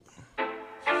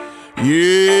Yeah.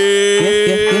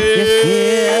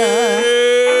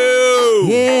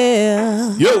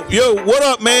 Yo, what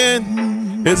up,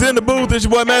 man? It's in the booth. It's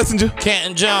your boy Messenja.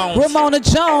 Canton Jones. Ramona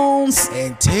Jones.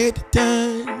 And Ted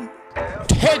Dunn.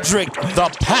 Tedrick the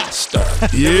Pastor.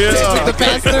 Yeah. Tedrick the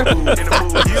Pastor.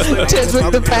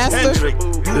 Tedrick the Pastor.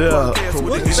 Yeah.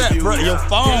 What's that, bro? Your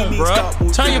phone, bro.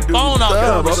 Turn your phone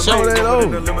off.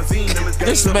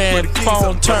 This man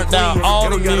phone turned down all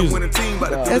the music.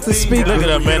 That's a speaker. Look at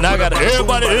that, man. I got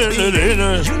everybody in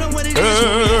there.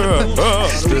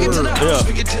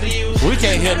 We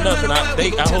can't hear nothing.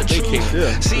 I hope they can.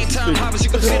 Yeah.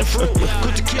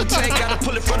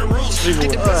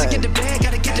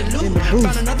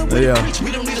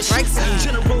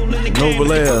 No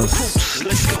belays.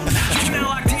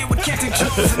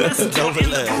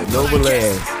 No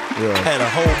belays. Yeah. Had a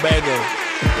whole bag of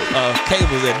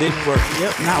cables that didn't work.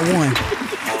 Yep, not one.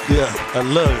 Yeah, I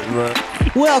love it, bro.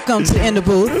 Welcome to In the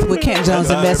Booth with Canton Jones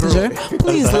and Messenger.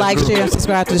 Please like, share, and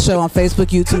subscribe to the show on Facebook,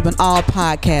 YouTube, and all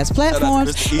podcast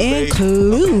platforms,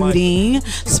 including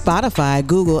Spotify,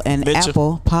 Google, and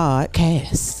Apple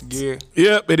Podcasts. Yeah.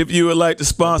 Yep, and if you would like to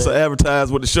sponsor, advertise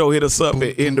with the show, hit us up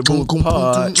at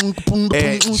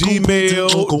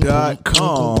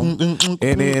intheboothpod@gmail.com.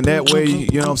 And then that way,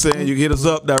 you know what I'm saying, you can hit us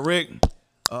up direct.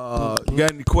 You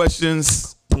got any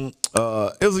questions? It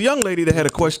was a young lady that had a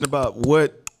question about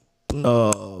what this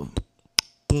I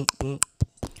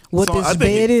think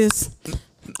bed is.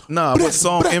 Nah, what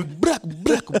song? What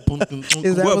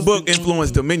book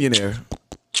influenced the Millionaire?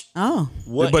 Oh,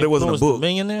 But it wasn't a book.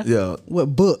 Millionaire? Yeah.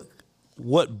 what book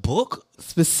What book?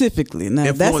 specifically? Now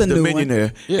that's a Influenced the new Millionaire.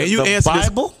 one. Yeah, and you the answered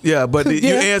Bible? this. Yeah, but you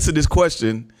Yeah. answered this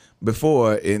question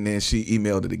before, and then she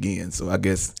emailed it again. So I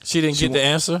guess She didn't get the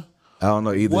answer. I don't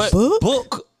know either. What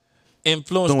Book?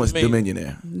 influenced The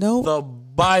Millionaire. No, The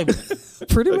Bible.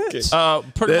 pretty much.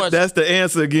 Pretty much. That's the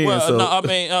answer again. Well, so no, I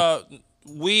mean,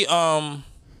 we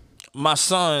my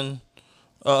son,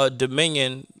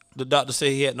 Dominion. The doctor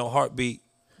said he had no heartbeat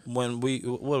when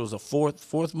what was the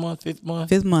fifth month. Fifth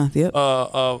month. Yep.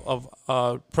 Of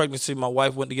pregnancy. My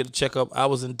wife went to get a checkup. I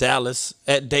was in Dallas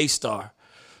at Daystar,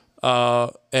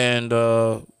 and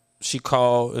she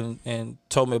called and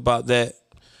told me about that,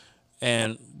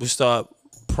 and we started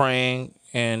praying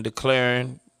and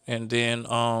declaring, and then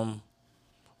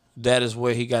that is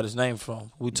where he got his name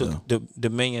from. We took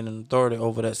dominion and authority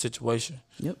over that situation.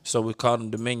 Yep. So we called him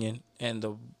Dominion, and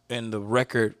the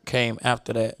record came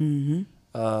after that. Mm-hmm.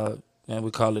 And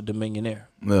we call it Dominionaire.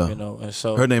 Yeah. You know, and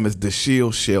so her name is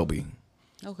Dashiell Shelby.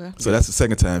 Okay. So that's the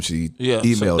second time she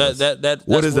emailed us. That's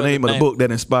what is the name of the name book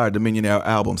that inspired the Millionaire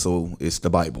album? So it's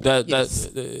the Bible. That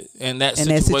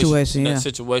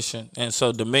situation. And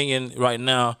so Dominion right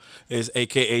now is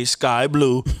AKA Sky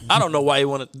Blue. I don't know why he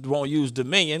won't use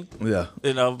Dominion. Yeah.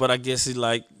 You know, but I guess he's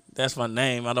like, that's my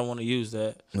name. I don't want to use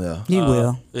that. Yeah. He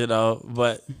will. You know,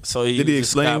 but so he Did he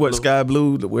explain what Sky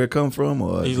Blue, where it come from?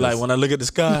 Or he's like, when I look at the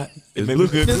sky, it made blue.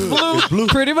 me feel good. It's blue.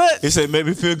 Pretty much. He said, made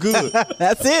me feel good.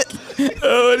 That's it.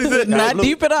 Oh, what is it? Not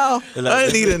deep at all. I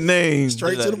need a name.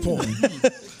 Straight to the point.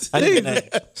 I need a name.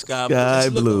 Sky Blue. Sky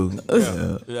Blue.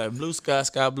 Yeah. Yeah, blue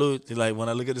sky blue. He's like, when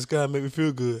I look at the sky, it make me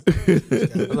feel good.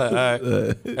 I'm like,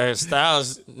 all right.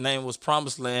 Styles' name was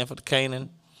Promised Land for the Canaan.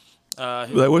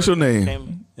 Like, what's your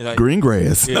name? Like, Green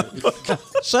Grass. Yeah.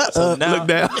 Shut So up. now, Look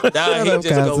down. now he up,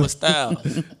 just go Cousin. with Styles.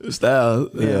 Style.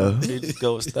 Yeah. He just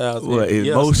go with Styles. Well, Yes.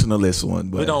 emotionalist one.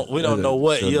 But We don't know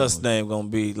what Yus name gonna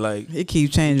be. Like It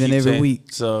keeps changing keep every saying-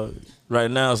 week. So right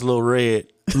now it's Little Red.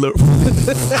 Little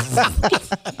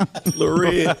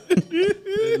red.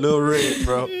 Little Red,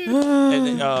 bro. And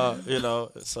then, you know,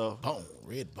 so Bone,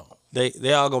 red bone.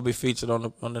 they all gonna be featured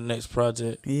on the next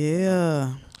project.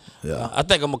 Yeah. Yeah. I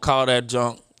think I'm gonna call that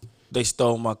junk. They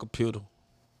stole my computer.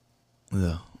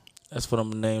 Yeah. That's what I'm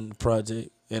gonna name the project,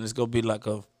 and it's gonna be like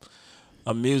a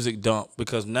music dump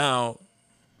because now,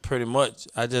 pretty much,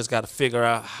 I just got to figure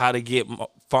out how to get my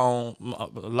phone. A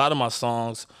lot of my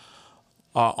songs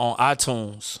are on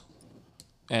iTunes,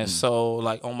 and so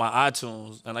like on my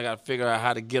iTunes, and I got to figure out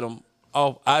how to get them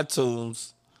off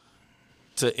iTunes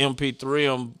to MP3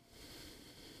 them.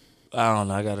 I don't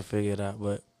know. I got to figure it out,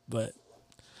 but.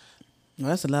 Well,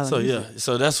 that's a lot of So music. yeah,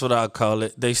 so that's what I call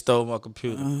it. They stole my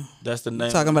computer. That's the name.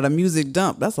 Talking about a music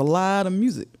dump. That's a lot of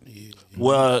music.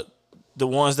 Well, the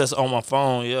ones that's on my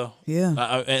phone, yeah. Yeah.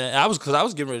 And I was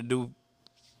getting ready to do,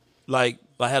 like,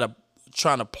 I had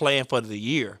trying to plan for the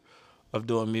year of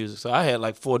doing music. So I had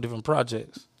like 4 different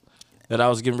projects that I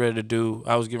was getting ready to do.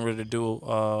 I was getting ready to do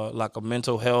like a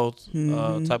mental health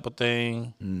type of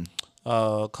thing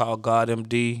called God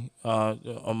MD,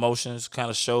 emotions kind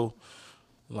of show.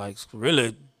 Like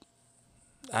really,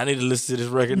 I need to listen to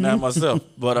this record now myself.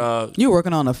 But You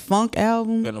working on a funk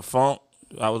album? in the funk,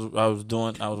 I was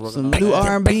working Some on new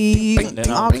R&B,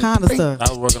 all kind of stuff. I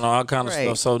was working on all kind of Right.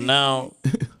 stuff. So now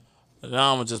I'm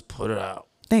gonna just put it out.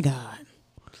 Thank God.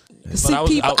 See, I was-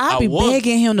 people, I I be was-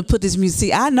 begging him to put this music.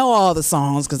 See, I know all the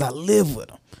songs because I live with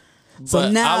him. So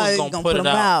But now I was he's gonna gonna put put it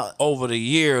them out. over the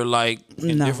year, like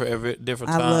in No. different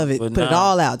I times. love it. But Put it now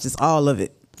all out, just all of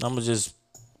it. I'm gonna just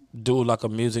do like a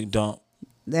music dump.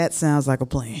 That sounds like a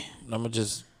plan. I'm gonna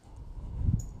just.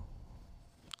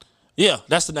 Yeah,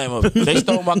 that's the name of it. They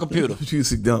stole my computer.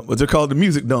 Music dump. But they're called the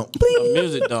music dump. A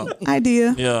music dump.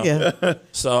 Idea. Yeah.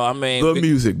 So I mean, The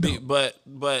music dump. but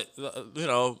you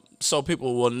know, so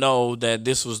people will know that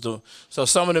this was the. So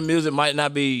some of the music might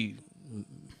not be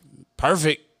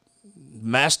perfect,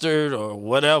 mastered or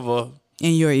whatever.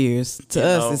 In your ears. To You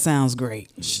us, know. it sounds great.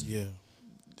 Yeah.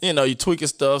 You know, you tweaking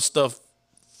stuff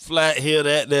flat here,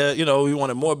 that there. You know, you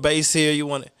wanted more bass here. You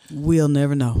wanted. We'll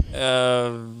never know.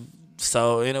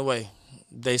 So anyway,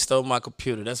 they stole my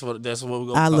computer. That's what we're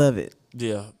gonna. I call love it.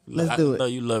 Yeah, Let's do it. I know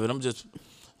you love it.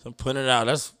 I'm putting it out.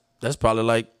 That's probably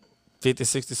like 50,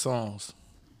 60 songs.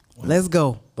 Let's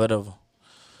go. Whatever.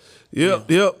 Yep.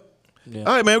 Yeah. All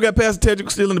right, man. We got Pastor Tedrick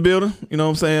still in the building. You know what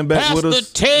I'm saying? Back with us.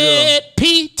 Pastor Ted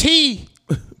PT.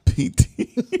 PT.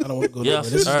 I don't want to go Yes,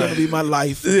 there. This is sir. gonna be my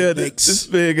life. Yeah, next.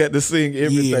 this man got to sing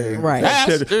everything. Yeah. Right.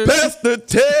 Pastor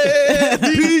Ted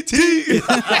PT.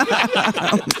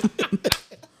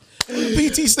 What the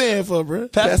PT stand for, bro?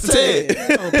 Pastor Ted.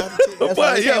 Oh, Pastor Ted.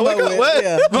 What? Yeah, what?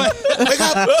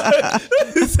 Yeah.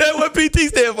 He said what PT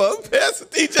stand for. Pastor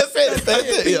T just said it. That's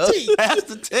it. yo.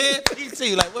 Pastor Ted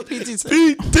PT. Like what PT said?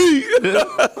 PT. You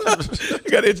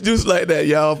got to introduce it like that,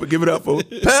 y'all. But give it up for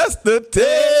Pastor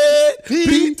Ted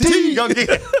PT. Go get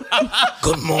it.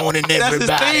 Good morning, That's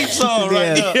everybody. his theme song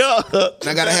right Yeah. there. Yeah.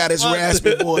 I gotta have this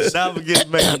raspy voice. Now we get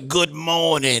back. Good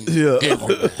morning. Yeah.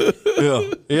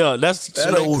 Yeah, that's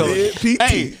Hello, straight color. PT.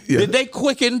 Hey, Yeah. did they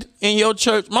quicken in your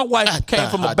church? My wife came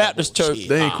from a Baptist church.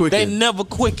 They ain't quicken. They never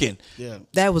quicken. Yeah.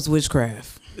 That was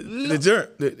witchcraft. The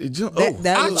jerk.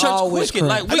 That Our was church all quicken.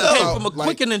 Like witchcraft. we I came know, from a like,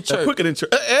 quickening church. quicker than church.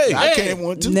 Hey. I Hey. can't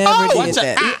want to. Never did watch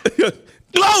that.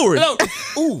 Glory. Hello.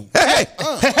 Ooh.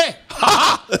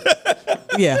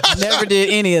 Yeah, never did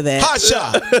any of that. Hot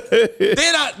shot.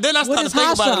 Then I started is to think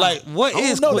hot about it. shot? Like, what I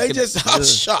is don't know. They quickening? just hot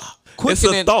shot. It's a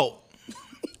Quickening. thought.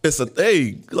 It's a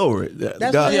hey, glory. That's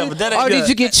God. what Yeah, but that ain't- or did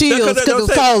you get chills That's because it was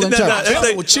say- cold in nah, church? nah, they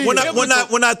say, with chills.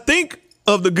 when I think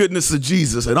of the goodness of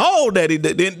Jesus and all that he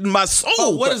did in my soul,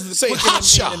 Oh, what does the Say quickening hot mean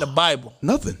shot. in the Bible?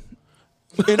 nothing.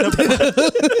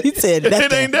 He said It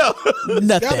nothing. ain't there.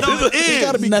 Nothing. No, it It's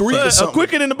gotta be is. Nothing. Greek or A something.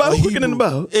 quicken in the Bible. Or Quicken in the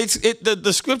Hebrew. Bible.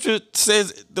 The scripture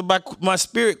says my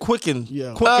spirit quickened.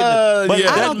 Yeah. Quickened. But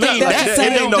yeah. I that don't think mean that's that. the It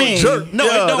same don't thing. mean jerk. No,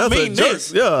 Yeah, it don't that's a mean jerk.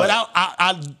 this. Yeah. But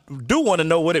I do want to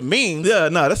know what it means. Yeah,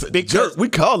 no, that's a Because jerk. We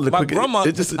call it my quicken. grandma-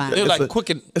 It's just Fine. It was like a,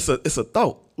 quicken. It's a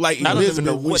thought. Like I don't even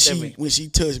know Elizabeth, what that means. when she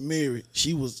touched Mary,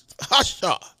 she was hot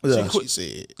shot. Yeah. She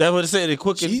said. That's what it said. It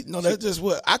quickened. No, that's just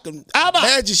what I can Abba.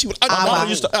 imagine. She was. My mama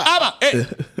used to. Abba, hey,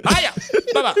 Aya,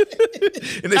 Baba.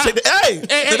 And they say, hey,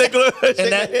 Hey, then they go, and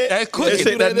that quickened. they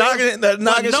say that noggin,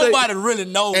 But shake. nobody really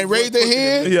knows. and what raise their quickening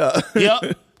hand. Yeah. is.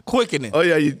 Yep, quickening. Oh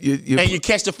yeah, you And you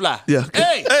catch the fly. yeah.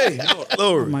 Hey. hey, Lord.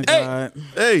 Oh my Hey. God.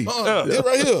 Hey. Yeah,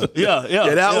 right here. Yeah.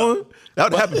 Yeah, that one. That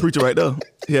would happen, preacher, right there.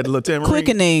 He had the little tambourine.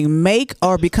 Quickening, make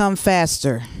or become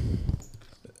faster.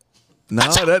 No,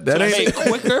 that To ain't. make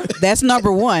quicker. That's number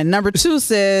one. Number two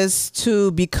says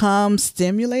to become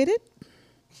stimulated.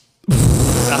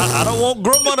 I don't want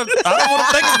grandma to. I don't want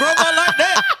to think of grandma like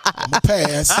that. I'm a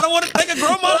pass. I don't want to think of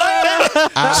grandma like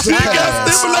that. She got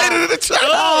stimulated in the church.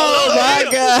 Oh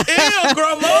my God. Ew,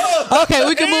 grandma. Okay,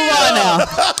 we can move on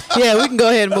now. Yeah, we can go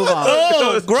ahead and move on.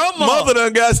 Oh, grandma. Mother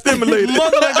done got stimulated.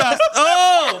 Mother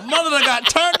done got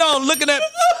turned on looking at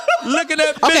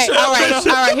Okay, Bishop. all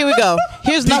right, here we go.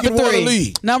 Here's number Deacon three.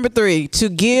 Waterlee. Number three, to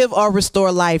give or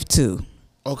restore life to.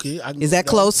 Okay. I can Is that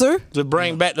go. closer? To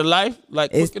bring back to life, like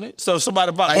It's- quickening it. So somebody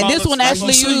about And this one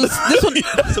actually used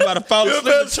somebody fall You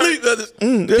asleep. better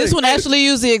sleep. this one actually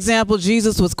used the example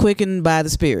Jesus was quickened by the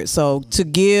Spirit. So to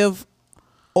give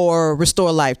or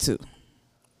restore life to.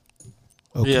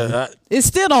 Okay. Yeah, It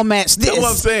still don't match this. That's what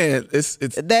I'm saying. It's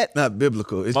That- not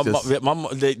biblical. It's just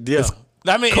yeah.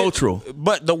 I mean, cultural.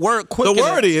 But the word the quickening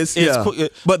word is yeah,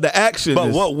 but the action. but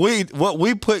is, what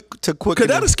we put to Cause quicken.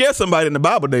 that'll scare somebody in the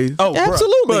Bible days. Oh, bruh.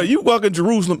 Absolutely. Bro, you walk in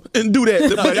Jerusalem and do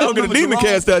that, but y'all get a demon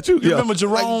cast at you. You Yeah. remember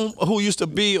Jerome, who used to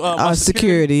be my Our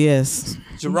security, yes.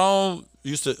 Jerome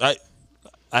used to.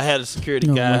 I had a security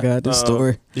Oh guy. my God, this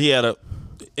story. He had and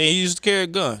he used to carry a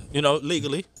gun,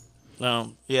 legally.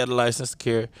 He had a license to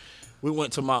carry. We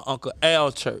went to my Uncle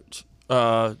Al church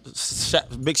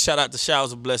Big shout out to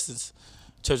Showers of Blessings,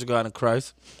 Church of God in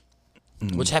Christ,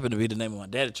 which happened to be the name of my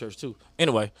dad's church too.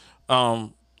 Anyway,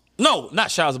 no,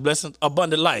 not Showers of Blessings,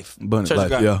 Abundant Life. Abundant Church Life,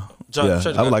 of God, yeah. Church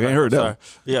of I was God like, I ain't heard that. Sorry.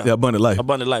 Yeah, Abundant Life.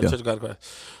 Abundant Life, Yeah. Church of God in Christ.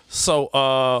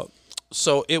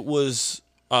 So it was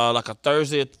like a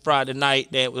Thursday, Friday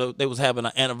night that they was having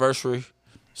an anniversary.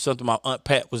 Something my Aunt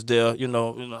Pat was there, you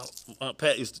know. Aunt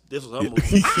Pat this was her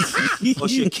movie. Or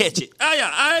she'll catch it.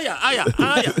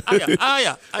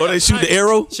 Or they shoot the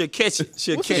arrow. She'll catch it.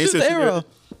 She'll catch Shoot it. the arrow.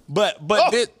 But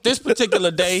this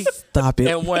particular day, Stop it.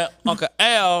 and when Uncle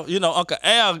Al, Uncle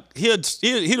Al, he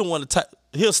don't want to.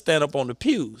 He'll stand up on the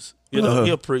pews,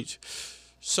 he'll preach.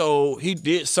 So he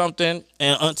did something,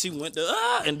 and Auntie went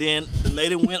to and then the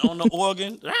lady went on the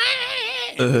organ.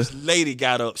 And this lady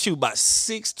got up. She was about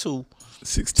 6'2".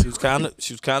 6'2".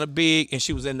 She was kind of big, and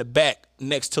she was in the back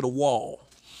next to the wall.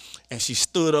 And she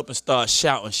stood up and started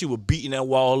shouting. She was beating that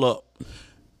wall up.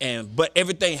 But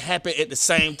everything happened at the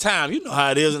same time. You know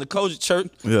how it is in the Kojic church.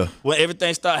 Yeah. When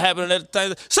everything started happening at the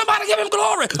time, somebody give him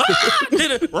glory.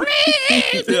 Did it.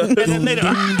 And then later,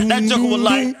 that joker was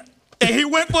like, and he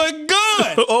went for a gun.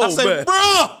 I said,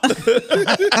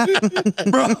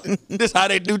 bro, this how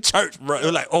they do church, bro. He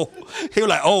was like,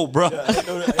 bro.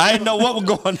 I didn't know what was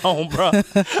going on, bro.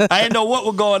 I didn't know what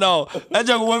was going on. That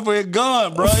joker went for a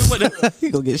gun, bro.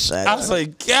 He gonna get shot. I was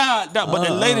like, God, but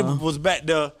the lady was back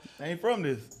there. I ain't from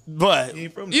this. But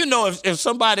you know, if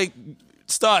somebody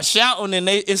start shouting and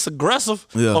it's aggressive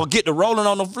or get the rolling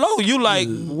on the floor, you like,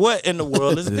 what in the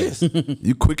world is this?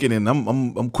 You quicker than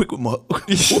I'm quick with my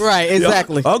Right,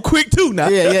 exactly. I'm quick too now.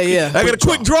 Yeah. I got a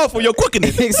quick draw for your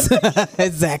quickening.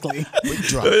 Exactly.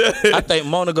 I think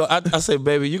Mona I say,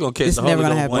 baby, you gonna catch It's the Holy never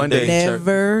gonna Ghost happen. one day.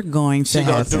 Never going to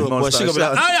happen. She gonna be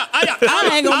like, I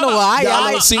ain't gonna know why. Y'all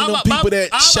ain't seen them people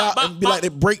that shout and be like they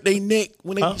break their neck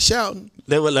when they be shouting.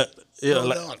 They were like, yeah.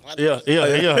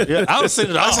 I was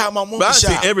sitting. That's how my mom I see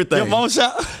shot. everything. Your mom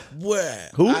shot. Boy,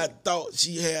 Who? I thought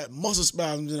she had muscle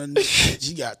spasms in her neck.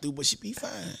 She got through, but she be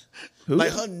fine.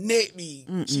 Like her neck be,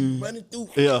 she running through.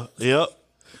 Yeah.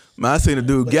 Man, I seen a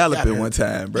dude galloping one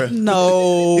time, bro.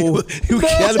 No. He was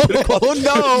galloping across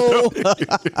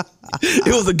the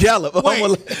It was a gallop. Like,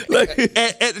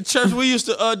 at the church we used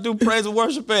to do praise and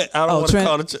worship at. I don't want to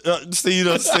call it. See, you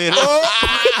done said it.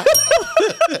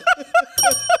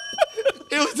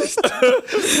 It was this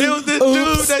dude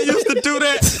that used to do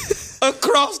that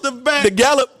across the back. The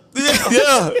gallop.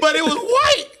 Yeah. But it was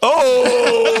white.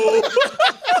 Oh.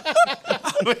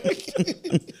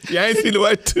 Yeah, I ain't seen the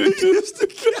white dude.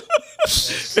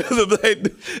 It was a black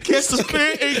dude. Catch the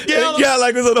spirit and gallop. Yeah,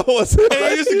 like it was on the horse. And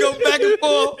he used to go back and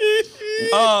forth.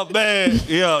 Oh, man.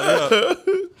 Yeah.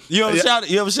 You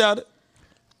ever shouted?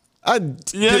 I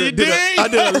did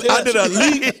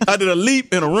a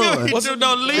leap and a run. You do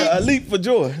no leap. A leap for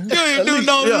joy. You ain't do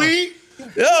no leap.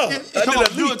 Yeah. Come on,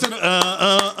 do it to the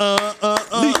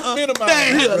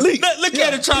leap. Look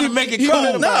at it trying to make it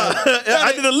cool. Nah,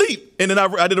 I did a leap and then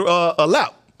I did a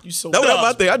lap. That was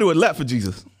my thing. I do a lap for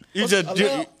Jesus. You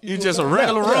just a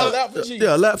regular run.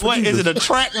 Yeah, a lap for Jesus. Is it a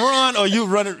track run or you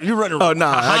running? Oh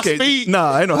nah, high speed?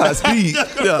 Nah, ain't no high speed.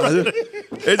 Yeah,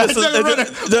 it's just a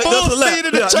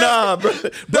lap. Nah, bro.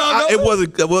 It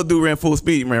wasn't. Well, dude ran full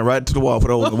speed, ran right to the wall, put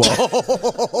it over the wall.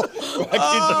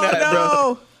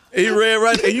 Bro. He ran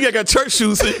right, and you got church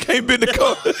shoes, so you can't bend the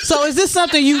car. So is this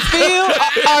something you feel,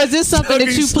 or is this something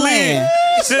that you plan?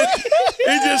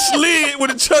 He just slid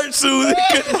with the church shoes. He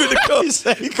couldn't bend the car.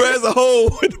 He pressed a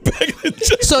hole in the back of the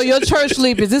church. So your church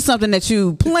leap, is this something that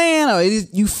you plan, or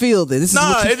you feel this? This is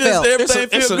what you felt? Everything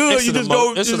feels good. You just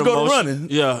go running.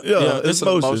 Yeah, it's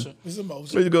emotion. It's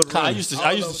emotion. I used to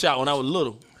shout when I was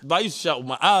little. But I used to shout with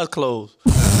my eyes closed.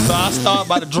 So I started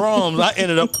by the drums. I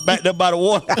ended up back there by the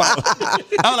water fountain.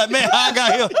 I was like, man, how I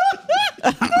got here?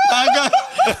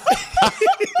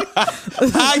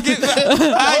 I get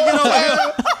over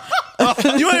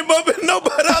here. You ain't bumping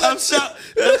nobody. I'm shout,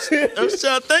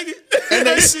 thinking. And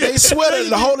they sweating.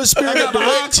 The Holy Spirit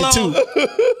directs you too.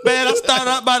 Man, I started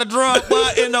out by the drum, but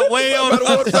I ended up way on the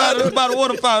other side by the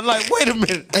water fountain. Like, wait a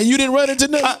minute. And you didn't run into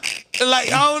nothing?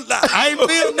 I ain't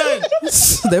feel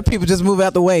nothing. There people just move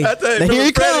out the way. Here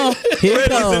he come.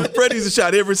 Freddie's a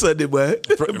shot every Sunday, boy.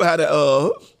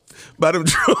 By them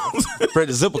drums.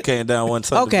 Freddie Zipper came down one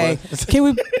Sunday. Okay, can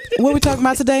we? What are we talking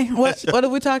about today? What are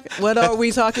we talking? What are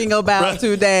we talking about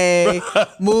today?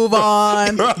 Move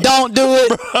on. Don't do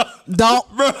it. Don't.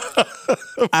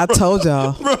 I told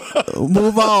y'all.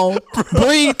 Move on.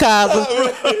 Breathe, Kaiser.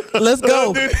 Let's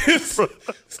go.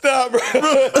 Stop, bro.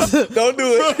 Don't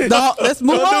do it. Let's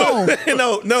move on.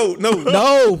 No.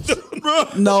 No.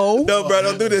 No. No, bro,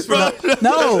 don't do this, bro.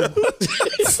 No.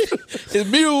 His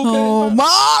mule. Oh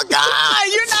my God,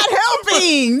 you're not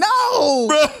helping. No.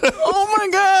 Oh my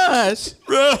gosh.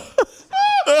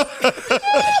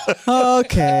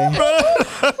 Okay.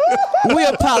 We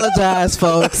apologize,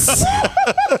 folks.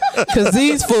 Because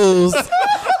these fools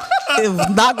is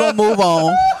not going to move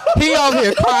on. He over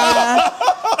here crying.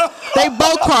 They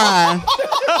both crying.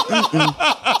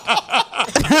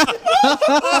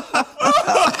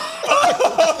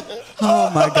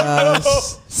 Oh my gosh.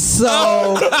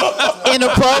 So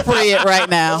inappropriate right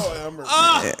now.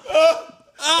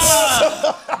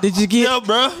 Did you get? Yeah,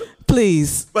 bro.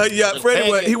 Please. But yeah,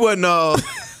 Freddie, he wasn't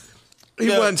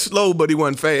slow, but he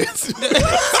wasn't fast.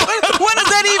 What does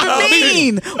that even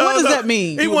mean? What does that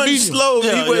mean? He wasn't slow.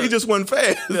 Yeah, he just wasn't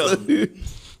fast. Yeah.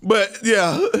 But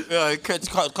yeah. Yeah, I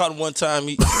caught him one time.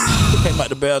 He came out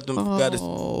the bathroom,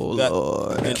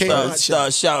 Lord. and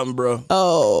started shouting, bro.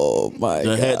 Oh my I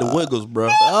God. had the wiggles, bro.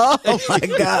 Oh my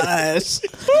gosh.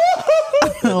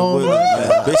 Oh my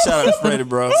God. Big shout out to Freddie,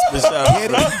 bro. Big shout out to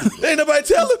Freddie. Ain't nobody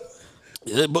tell him.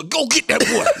 Yeah, but go get that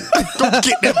boy. Go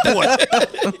get that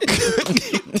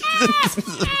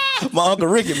boy. My Uncle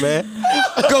Ricky, man.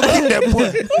 Go get that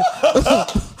boy.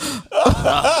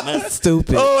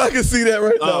 Stupid. Oh, I can see that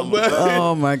right now, man.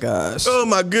 Oh my gosh. Oh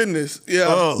my goodness. Yeah.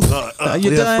 Oh, God. Are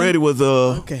you done? Freddie was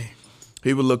Okay.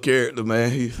 he was a little character,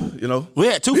 man. He We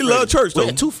had two He Freddies. loved church, though. We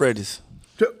had two Freddies.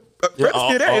 Freddie's still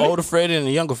there, ain't he? Older Freddie and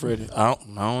the younger Freddie. I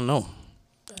don't know.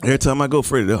 Every time I go,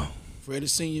 Freddie though. Freddie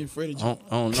Senior and Freddie I Junior.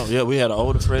 don't know. Yeah, we had an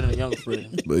older Freddie and a younger Freddie.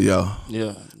 But yeah,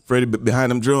 Yeah. Freddie behind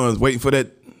them drums, waiting for the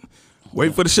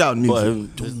shouting Boy,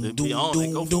 music. it be on,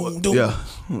 they go for it. Yeah.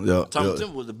 Tommy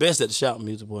Timber was the best at the shouting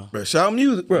music, boy. Bro, shout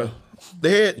music, bro.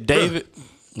 They had David.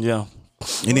 Yeah.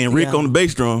 and then Rick on the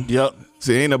bass drum. Yep.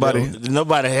 See, ain't nobody.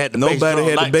 Nobody had the bass drum. Nobody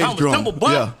had the like bass Thomas drum. Timber,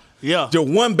 boy. Yeah. Yeah. Just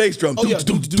one bass drum. Oh, yeah. And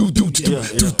then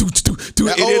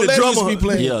old the lady used to drummer. be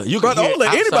playing. Yeah. You Bro, can hear don't let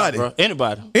outside, anybody. bro.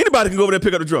 Anybody. Anybody can go over there and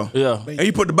pick up the drum. Yeah. And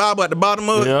you put the Bible at the bottom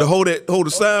of it Yeah. to hold the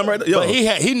sound right there. Yo. But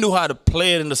he knew how to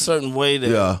play it in a certain way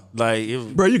that like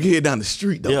it, Bro, you can hear it down the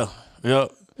street though. yeah. Yeah.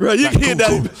 Bro, you Like, can hear that.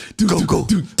 go.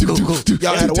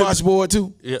 Y'all had a washboard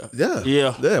too. Yeah. Yeah.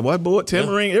 Yeah. Yeah, whiteboard,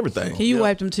 tambourine, everything. Can you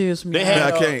wipe them tears from They your had,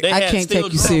 eyes? I can't. they I had can't steel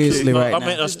take you drum seriously kit. right I now.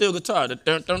 mean, a steel guitar. The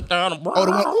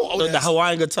that's-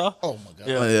 Hawaiian guitar. Oh my God.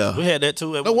 Yeah. Yeah. We had that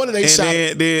too. No wonder they And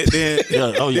shot. then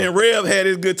Yeah. Oh, yeah. then Rev had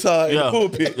his guitar in Yeah. the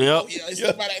pulpit. Yep.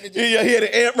 Yeah, he had an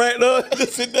amp right there,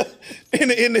 just sitting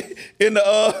there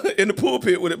in the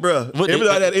pulpit with it, bro. With it.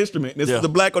 Everybody had an instrument. This Yeah. is the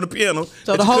black on the piano.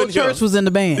 So the whole church was in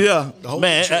the band. Yeah,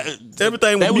 Man,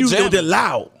 everything they was were music. It was jamming. just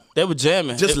loud, They were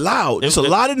jamming. just loud, just a it-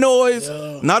 lot of noise.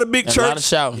 Not a big and church, a lot of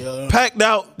shouting. packed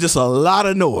out, just a lot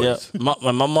of Yeah. noise.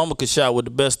 My mama could shout with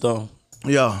the best on.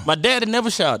 Yeah, My daddy never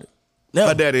shouted. my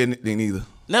Never. daddy didn't either.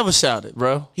 Never shouted,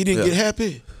 bro. He didn't Yeah. get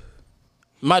happy.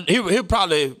 He'd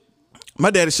probably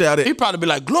My daddy shouted. be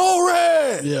like,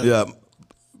 glory. Yeah,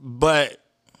 But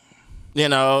you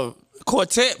know,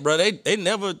 quartet, bro, they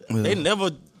never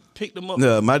picked them up.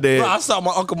 yeah. My dad. Bro, I saw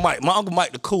my Uncle Mike. My Uncle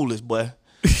Mike the coolest, boy.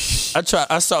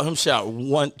 I saw him shout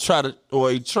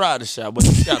he tried to shout, but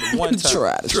he shouted one time.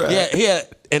 Tried to shout. Yeah, he had,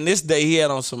 and this day he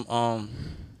had on some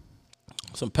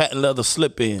patent leather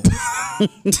slip-ins.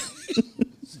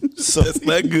 So That's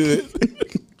not good.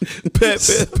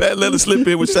 Pat let her slip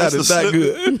in with shot. It's not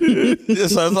good.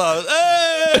 so I thought,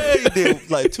 hey, he did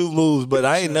like two moves, but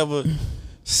I ain't never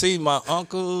see my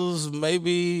uncles.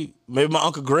 Maybe my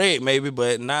Uncle Greg,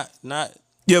 but not.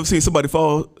 You ever seen somebody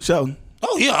fall shouting?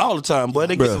 Oh yeah, all the time, boy.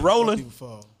 They get to Bruh. rolling.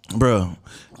 Bro,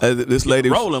 this lady,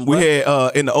 rolling, we boy.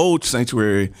 had in the old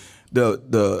sanctuary,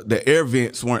 the air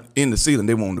vents weren't in the ceiling;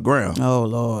 they were on the ground. Oh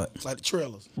Lord. It's like the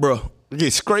trailers. Bro,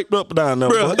 Get scraped up and down there,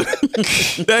 bro, boy.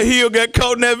 that heel got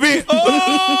caught in that vent.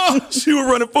 Oh, she was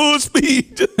running full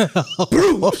speed.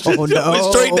 Oh no. Went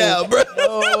straight down, bro.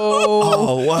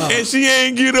 Oh wow. And she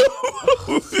ain't get up.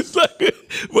 It's like,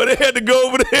 but they had to go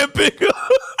over there and pick up.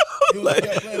 like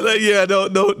yeah,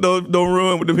 don't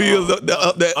run with the heels up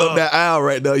that aisle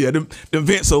right there. Yeah, them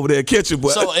vents over there catch you, boy.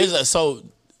 So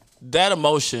that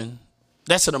emotion,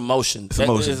 that's an emotion. It's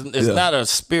emotion. It's Yeah. not a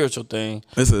spiritual thing.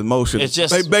 It's an emotion. It's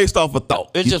just- based off a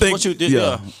thought. It's just think- what you did.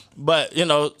 Yeah. But you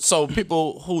know, so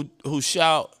people who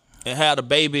shout and have a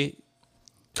baby,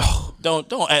 don't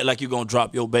act like you're gonna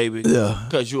drop your baby. Yeah.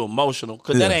 Because you're emotional.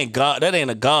 Because that ain't God. That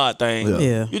ain't a God thing. Yeah.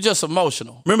 Yeah. You're just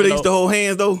emotional. Remember you they used to know? hold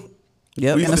hands though.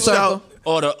 Yep. We In a used to circle. shout.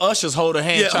 Or the ushers hold a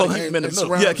hand, Yeah, try to oh, keep him in the and middle.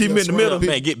 surround- Yeah, keep him in the middle.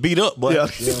 Man, get beat up, boy. Yeah.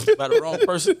 By the wrong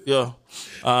person. Yeah.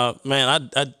 Man,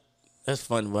 I that's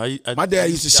funny, boy. My dad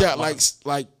used to shout my-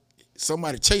 like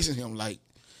somebody chasing him. Like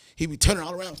he be turning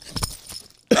all around.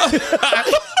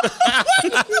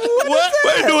 What?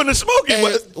 We're doing the smoking.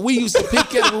 We used to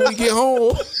peek at it when we get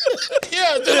home.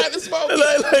 Yeah, just like the smoking.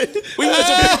 We used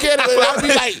to peek at it, and I'd be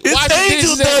like, washing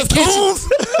dishes in the kitchen.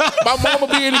 My mama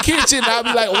be in the kitchen, and I'd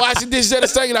be like, washing dishes at the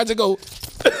sink, and I just go.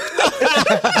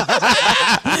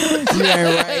 You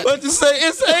ain't right. What you say?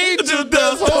 It's angel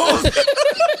dust.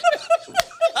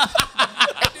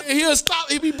 He'll stop.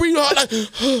 He'll be breathing hard like,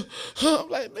 I'm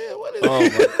like, man, what is Oh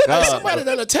my God. somebody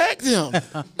done attacked him.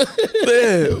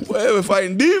 Man, we're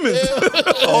fighting demons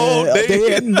all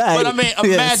day and night. But I mean,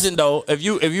 imagine though, if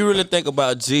you really think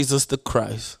about Jesus the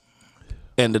Christ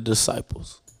and the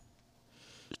disciples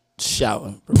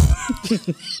shouting, bro.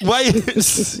 Why?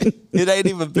 It ain't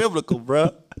even biblical, bro.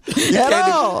 You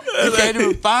can't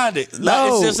even find it.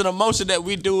 Like, it's just an emotion that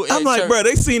we do. I'm like, church. bro,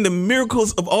 they seen the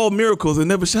miracles of all miracles and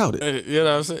never shouted. You know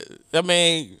what I'm saying? I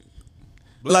mean,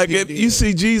 Like if you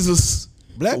see Jesus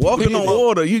walking on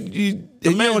water, you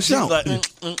don't shout. like,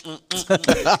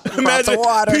 Imagine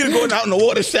Peter going out in the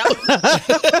water shouting.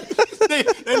 they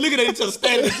looking at each other,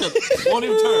 standing at each other, won't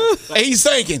even turn. Like, And he's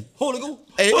sinking. Holy Ghost,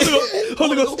 Holy Ghost,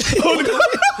 Holy Ghost, Holy Ghost.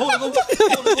 Holy Ghost,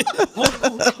 Holy Ghost, Holy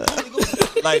Ghost, Holy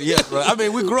Ghost. Like, yeah, bro. I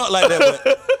mean, we grew up like that,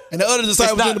 but And the other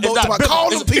disciples in the boat talking about,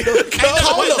 call him, Peter.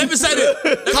 Call him. Let me say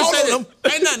this. Call him.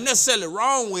 Ain't nothing necessarily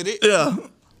wrong with it, Yeah,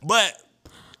 but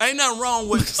ain't nothing wrong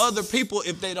with other people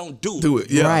if they don't do do it.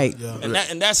 Yeah, Right.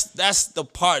 And that's the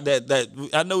part that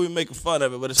I know we're making fun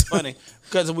of it, but it's funny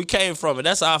because we came from it.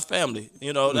 That's our family,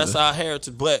 you know. That's our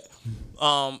heritage. But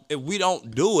if we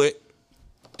don't do it,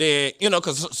 then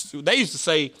because they used to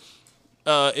say,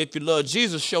 if you love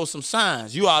Jesus, show some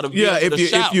signs. You ought to be able to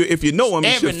shout. if you know him, you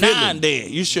Every should feel now him. and then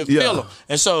you should feel him.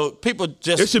 And so people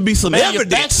just There should be some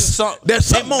evidence. There's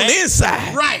something on the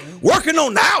inside, right? Working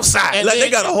on the outside. And Like they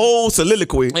then- got a whole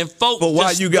soliloquy And folks for why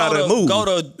just you gotta move. go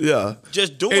to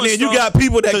just doing. And then you got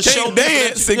people that to show can't people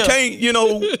dance that and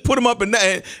can't, put them up and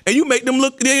down, and you make them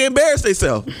look, they embarrass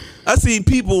themselves. I see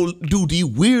people do the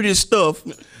weirdest stuff.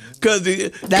 Cause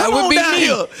That come would on be down me.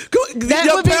 here. That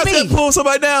Your would be pastor me. pull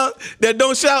somebody down that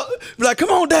don't shout. Be like,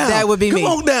 come on down. That would be me.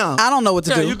 Come on down. I don't know what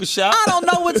to do. You can shout. I don't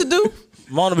know what to do.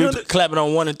 Mona be clapping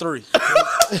on 1 and 3.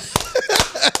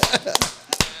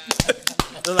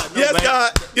 Like, no, Yes, man.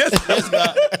 God. Yes, Yes,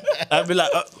 God. I'd be like,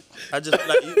 I just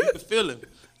like you can feel him.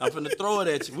 I'm finna throw it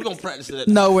at you. We're gonna practice it.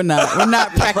 No, we're not. We're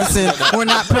not practicing. We're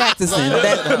not practicing.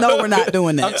 No, we're not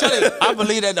doing I'm that. telling you, I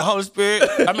believe that the Holy Spirit.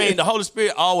 I mean, the Holy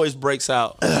Spirit always breaks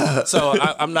out. So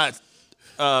I'm not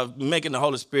making the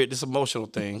Holy Spirit this emotional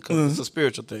thing because it's a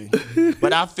spiritual thing.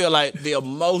 But I feel like the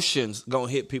emotions gonna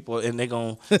hit people and they're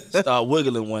gonna start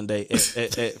wiggling one day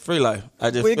at Free Life. I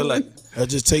just feel like I'll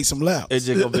just take some laps. it's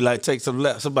just gonna be like take some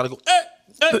left. Somebody go, hey.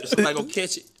 Somebody gonna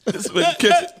catch it. catch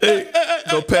it. Hey,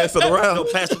 go pass it around. Go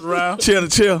pass it around. Chill to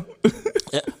chill.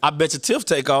 Yeah, I bet you Tiff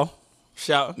take off.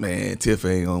 Shout. Man, Tiff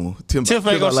ain't gonna. Tiff ain't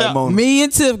gonna like shout. Mona. Me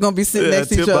and Tiff gonna be sitting next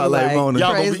to each Tiff other out like like, Mona. Y'all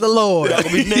gonna praise be- the Lord. Y'all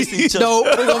gonna be next to each other. Nope,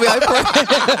 we're gonna be like,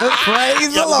 praise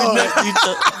the Y'all gonna be Lord. next to each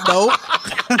other. Nope.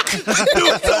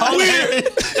 It's so weird.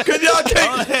 Cause y'all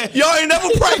can't. Y'all ain't never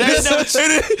practiced. It's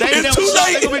too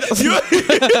late. You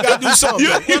gotta do something.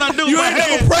 You ain't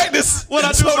never practiced. What I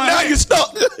do So with my now hand? you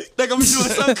stuck. They gonna be doing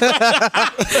something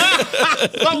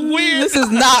so weird. This is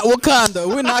not Wakanda.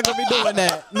 We're not gonna be doing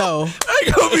that. No.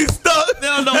 Ain't gonna be stuck. They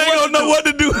don't know Ain't what gonna to know do. what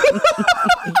to do.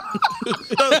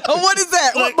 What is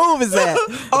that? What move is that?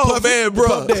 Oh man, bro,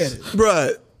 Puff Daddy. bro,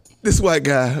 this white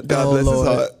guy, God Oh, bless Lord.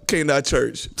 his heart, came to our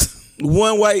church.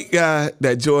 One white guy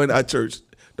that joined our church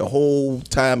the whole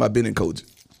time I've been in coaching.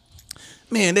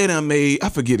 Man, they done made, I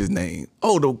forget his name.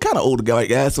 Kind of older guy,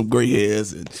 had some gray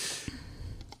hairs, and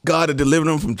God had delivered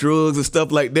him from drugs and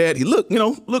stuff like that. He looked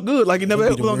good, like he never He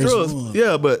ever be was on the worst drugs. one.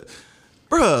 Yeah, but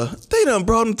bruh, they done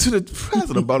brought him to the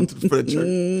president, brought him to the front of the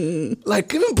church. Like,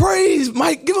 give him praise,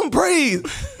 Mike, give him praise.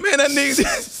 Man, that nigga,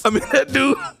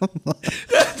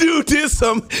 that dude did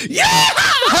some, yeah!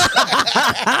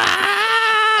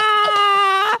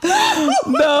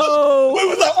 No. We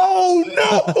was like, oh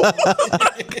no.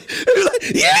 He was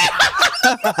like, yeah!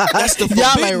 That's the Y'all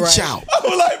ain't forbidden right. shout. I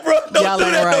was like, bro, don't Y'all do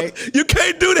ain't that. right. No. You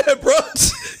can't do that, bro.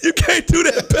 You can't do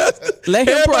that, Pastor. Let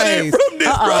him Everybody praise. ain't from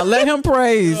this, bro. Let him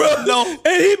praise. Bro, no.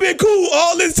 And he been cool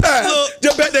all this time.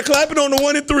 Just back there clapping on the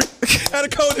 1 and 3 at a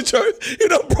Canton Church. He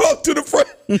done brought to the front.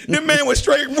 That man was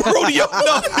straight rodeo.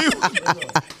 No,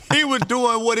 he was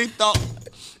doing what he thought.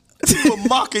 He was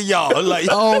mocking y'all. Like,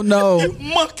 Oh no. you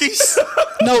monkeys.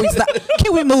 No, he's not.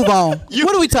 Can we move on?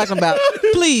 What are we talking about?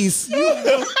 Please. Stop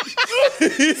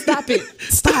it.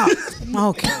 Stop.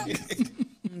 Okay.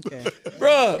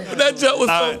 Bro, that joke was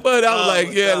so funny. I was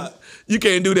like, yeah, you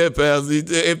can't do that, Pastor.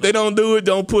 If they don't do it,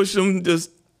 don't push them. Just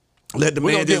Let the we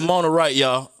man gonna get Mona right,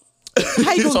 y'all.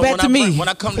 How you go back to me? When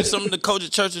I come to some of the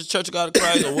Kojic churches, Church of God of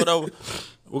Christ or whatever,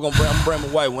 I'm bring my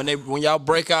wife. When y'all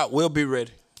break out, we'll be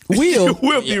ready. We'll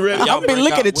be ready. I'll be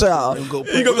looking at y'all. You gonna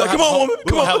be like, come on, woman.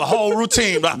 We're gonna have a whole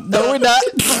routine. No, we're not.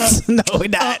 No, we're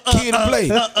not. Kid and play.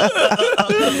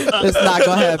 It's not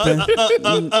gonna happen.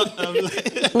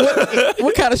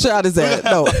 What kind of shot is that?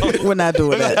 No, we're not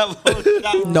doing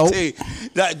that. Nope.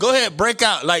 Go ahead, break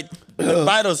out. Like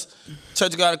invite us.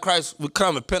 Church of God of Christ, we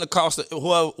coming. Pentecostal,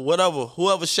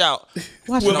 whoever shout.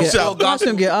 Watch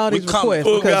them get all these requests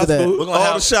because of that. We're gonna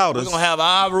all the shouters. We're gonna have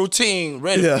our routine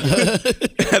ready. Yeah.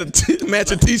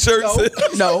 Matching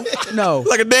t-shirts. No.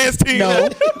 Like a dance team. No.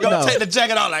 Take the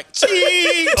jacket off like,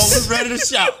 cheese. Oh, we ready to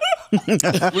shout.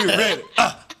 We ready.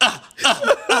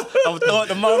 I'm throwing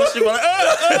the motor. She like,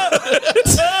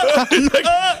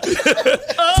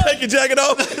 take your jacket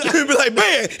off. You be like,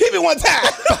 man, hit me one time.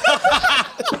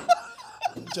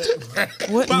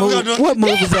 What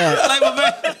move is that? Like my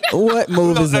man. What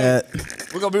move is that?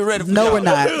 We're gonna be ready for No, y'all. we're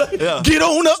not. Yeah. Get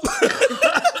on up.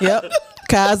 Yep.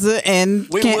 Kaiser and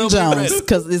We Canton will be Jones, ready.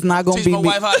 because it's not gonna Teach be my me.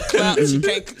 wife how to clap.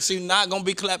 She's not gonna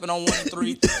be clapping on 1 and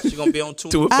 3. She's gonna be on 2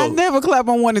 and 4. I never clap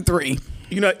on 1 and 3.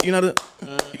 You can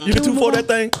 2-4 that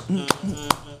thing.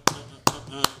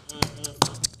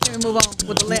 Can we move on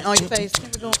with the lint on your face?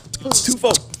 Can we go?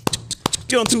 2-4.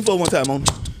 Get on 2-4 one time, on.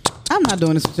 I'm not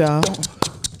doing this with y'all.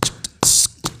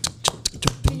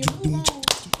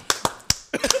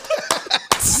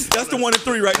 That's the 1 and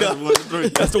 3 right there.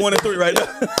 That's the 1 and 3 right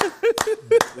there.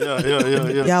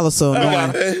 Yeah. Y'all are so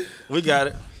annoying. We got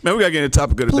it. Man, we gotta get in the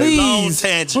topic of the day. Long Please.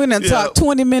 tangent. We done talked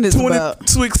 20 minutes about.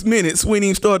 26 minutes. We didn't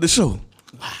even start the show.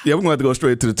 Yeah, we're gonna have to go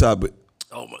straight to the topic.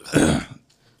 Oh my God.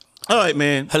 All right,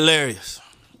 man. Hilarious.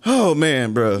 Oh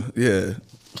man, bro. Yeah.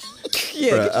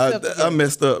 Yeah, Bruh, I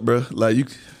messed up, bro. Like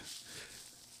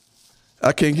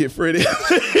I can't get Freddie.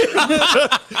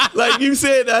 Like you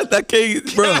said, I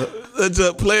can't, bro.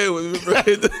 Just playing with me, bro.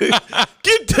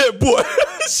 Get that boy.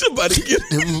 Somebody get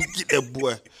that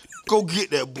boy. Go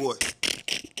get that boy.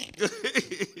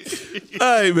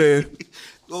 All right, man.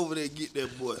 Go over there and get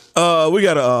that boy. We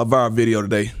got a viral video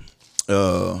today.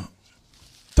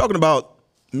 Talking about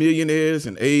millionaires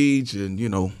and age and,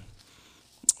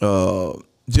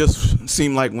 just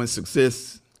seem like when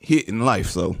success hit in life.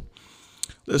 So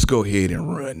let's go ahead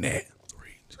and run that.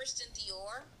 Christian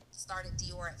Dior started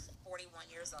Dior at 41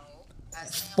 years old.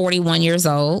 41 years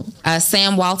old.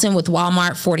 Sam Walton with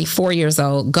Walmart, 44 years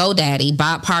old. GoDaddy,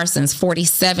 Bob Parsons,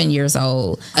 47 years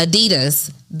old.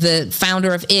 Adidas, the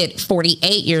founder of it,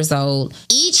 48 years old.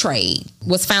 E-Trade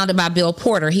was founded by Bill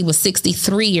Porter. He was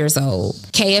 63 years old.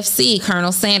 KFC,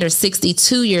 Colonel Sanders,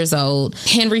 62 years old.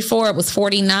 Henry Ford was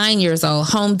 49 years old.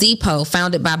 Home Depot,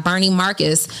 founded by Bernie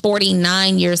Marcus,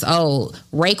 49 years old.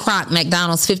 Ray Kroc,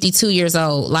 McDonald's, 52 years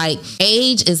old. Like,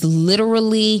 age is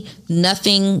literally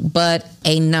nothing but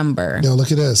a number. Yo,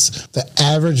 look at this. The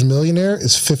average millionaire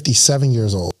is 57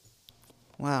 years old.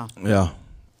 Wow. Yeah.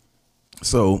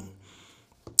 So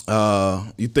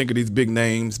you think of these big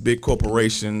names, big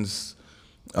corporations,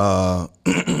 and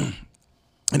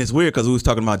it's weird because we was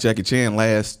talking about Jackie Chan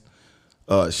last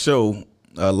show.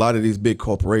 A lot of these big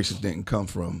corporations didn't come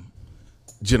from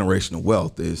generational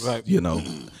wealth. It's, right.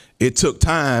 It took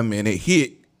time and it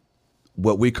hit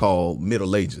what we call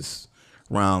Middle Ages.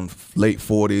 Around late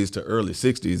 40s to early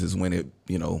 60s is when it,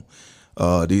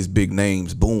 these big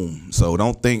names boom. So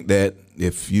don't think that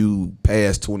if you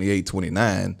pass 28,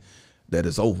 29, that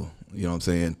it's over. You know what I'm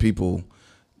saying? People,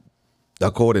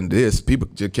 according to this, people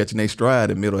just catching their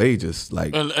stride in Middle Ages.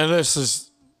 Like, And this is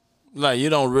like, you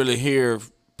don't really hear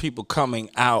people coming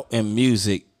out in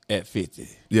music at 50.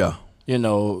 yeah,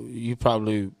 You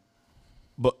probably,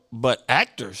 but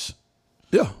actors.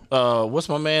 yeah. What's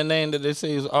my man name that they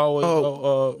say is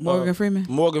always Morgan Freeman?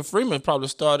 Morgan Freeman probably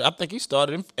started. I think he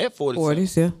started at 40.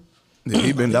 40s, yeah. Yeah,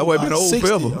 he been that way, been old 60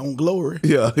 forever. on Glory.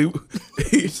 Yeah,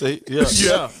 he See, yeah.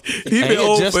 He And been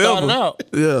old just forever. started out.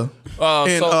 Yeah,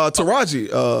 and so-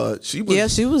 Taraji, she was Yeah,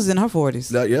 she was in her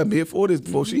 40s. mid 40s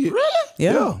before she hit. Really?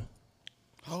 Yeah.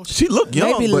 She looked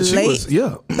young, Maybe but she late was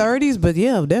 30s, but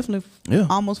yeah, definitely Yeah.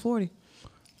 almost 40.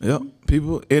 Yeah,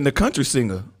 people. And the country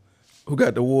singer who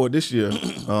got the award this year,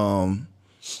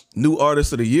 new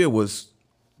artist of the year was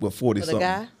 40 something.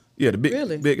 guy? Yeah, the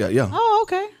big guy. Yeah. Oh,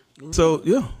 okay. So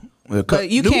yeah, But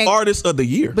you new can't- artist of the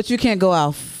year. But you can't go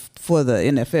out for the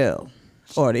NFL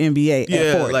or the NBA yeah,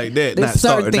 at 40. like that. There's not certain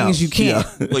starting things out. you can't.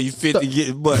 Yeah. Well, you 50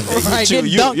 get, but Right, you,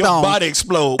 get your dunked on. body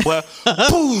explode, boy.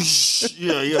 Poosh.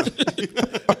 Yeah.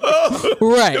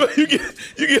 Right. you get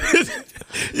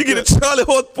You get a Charlie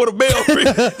horse for the bell ring.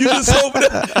 You just over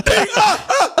there.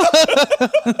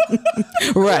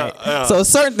 Right. So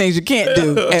certain things you can't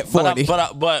do at 40.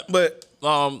 But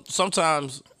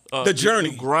sometimes the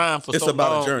journey, you grind for it's so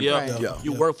about long. a journey. Yeah. Yeah.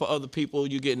 You work for other people.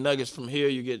 You get nuggets from here.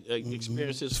 You get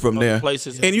experiences from other there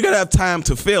places, and you gotta have time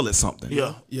to fail at something.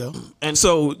 Yeah. And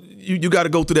so you got to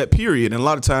go through that period, and a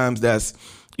lot of times that's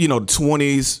the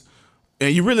 20s.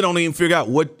 And you really don't even figure out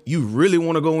what you really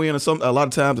want to go in, or something. A lot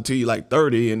of times until you're like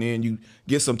 30, and then you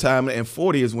get some time. And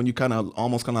 40 is when you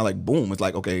almost like boom. It's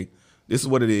like, okay, this is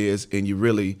what it is, and you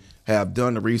really have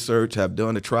done the research, have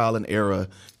done the trial and error,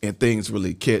 and things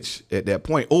really catch at that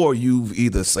point. Or you've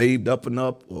either saved up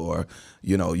enough, or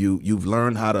you've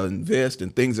learned how to invest,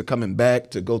 and things are coming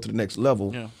back to go to the next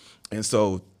level. Yeah. And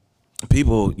so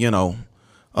people,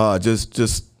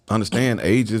 just understand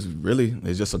age is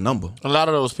just a number. A lot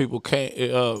of those people came,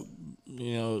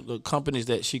 the companies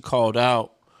that she called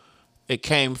out, it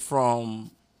came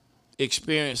from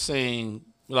experiencing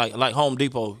like Home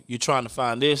Depot. You're trying to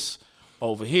find this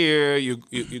over here. You're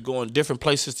going different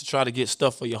places to try to get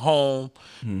stuff for your home.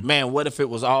 Man, what if it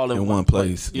was all in one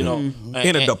place? In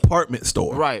a department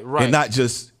store, right, and not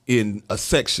just in a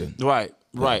section, right.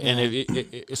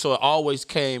 And so it always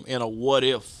came in a what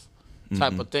if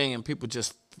type of thing, and people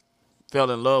just fell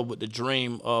in love with the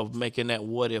dream of making that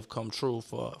what if come true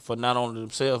for not only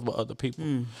themselves but other people.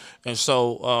 And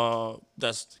so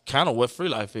that's kind of what Free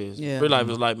Life is. Yeah. Free Life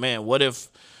is like, man, what if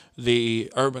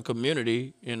the urban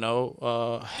community,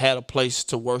 had a place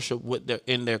to worship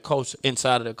in their culture,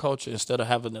 inside of their culture, instead of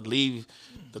having to leave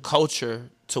the culture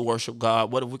to worship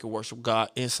God. What if we could worship God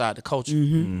inside the culture?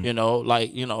 A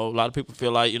lot of people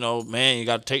feel like, man, you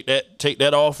got to take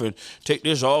that off and take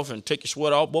this off and take your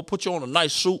sweater off. We'll put you on a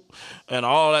nice suit and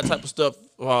all that type of stuff,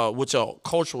 which are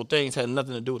cultural things, had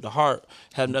nothing to do with the heart,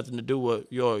 had nothing to do with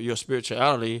your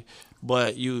spirituality.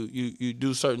 But you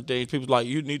do certain things. People like,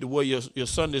 you need to wear your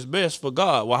Sunday's best for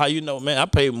God. Well, how you know, man? I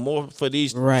paid more for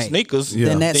these sneakers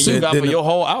than you got for your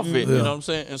whole outfit. You know what I'm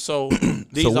saying? And so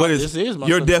this is my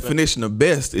your definition of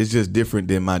best is just different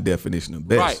than my definition of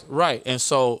best. Right. And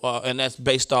so and that's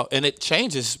based off, and it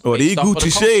changes. Or these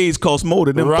Gucci shades cost more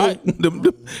than them. Right.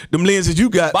 Them lenses you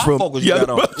got from got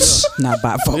on. Not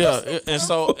bifocals. Yeah, and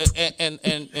so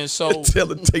and so tell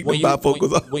them take the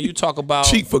bifocals off. When you talk about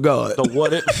cheap for God, the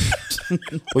what if.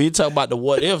 When you talk about the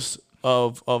what ifs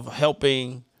of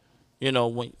helping,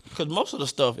 because most of the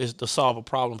stuff is to solve a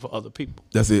problem for other people.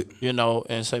 That's it.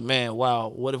 And say, man, wow,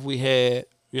 what if we had,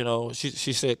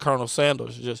 she said Colonel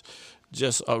Sanders,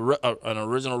 just an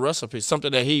original recipe,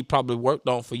 something that he probably worked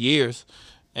on for years.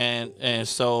 And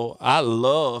so I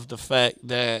love the fact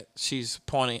that she's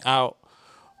pointing out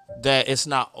that it's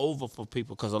not over for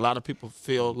people, because a lot of people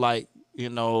feel like,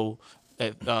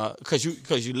 because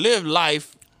you live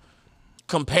life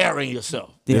comparing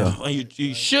yourself. Yeah. And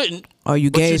you shouldn't. Or you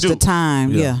gauge the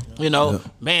time. Yeah.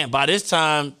 Man, by this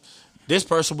time, this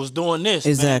person was doing this.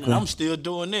 Exactly. Man, and I'm still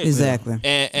doing this. Exactly.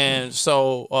 And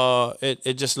so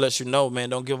it just lets you know, man,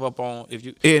 don't give up on if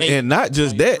you and not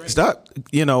just that. Stop.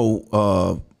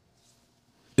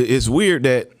 It's weird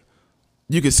that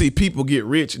you can see people get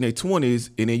rich in their 20s,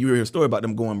 and then you hear a story about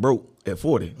them going broke at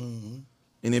 40.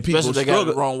 And then people especially they got it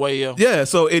the wrong way, Yeah,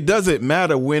 so it doesn't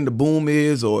matter when the boom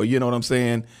is, or you know what I'm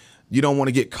saying. You don't want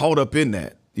to get caught up in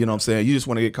that. You know what I'm saying. You just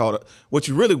want to get caught up. What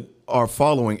you really are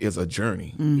following is a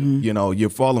journey.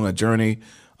 You're following a journey.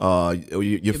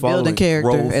 You're following building character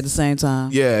growth at the same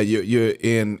time. Yeah, you're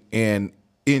in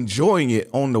enjoying it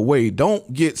on the way.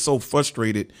 Don't get so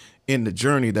frustrated in the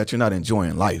journey that you're not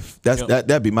enjoying life.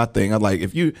 That'd be my thing. I'm like,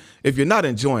 if you're not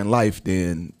enjoying life,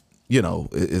 then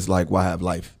it's like, why have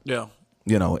life? Yeah.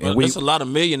 And there's a lot of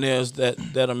millionaires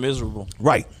that are miserable.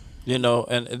 Right. And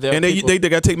they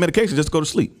got to take medication just to go to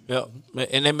sleep. Yeah.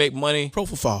 And they make money.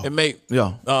 Propofol. They make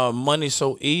money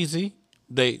so easy.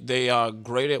 They are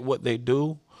great at what they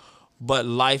do, but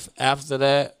life after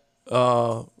that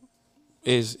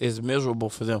is miserable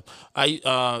for them.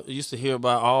 I used to hear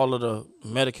about all of the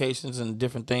medications and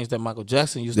different things that Michael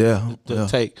Jackson used to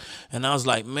take, and I was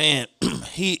like, man,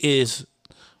 he is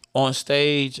on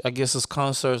stage. I guess his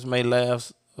concerts may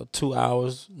last 2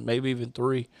 hours, maybe even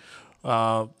 3.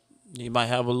 You might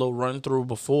have a little run through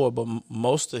before, but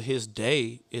most of his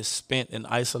day is spent in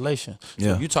isolation.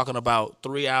 So you're talking about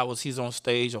 3 hours he's on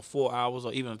stage, or 4 hours,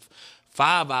 or even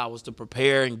 5 hours to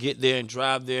prepare and get there and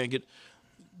drive there and get.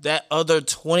 That other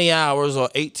 20 hours or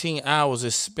 18 hours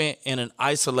is spent in an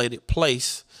isolated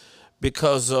place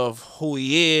because of who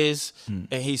he is,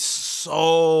 and he's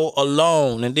so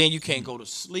alone, and then you can't go to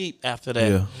sleep after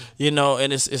that.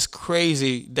 And it's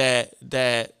crazy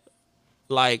that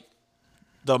like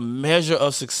the measure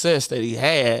of success that he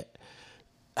had,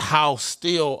 how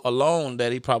still alone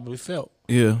that he probably felt.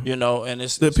 Yeah. You know, and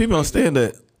it's people understand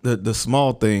that the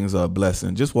small things are a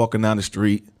blessing. Just walking down the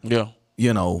street. Yeah.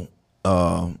 You know,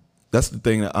 that's the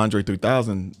thing that Andre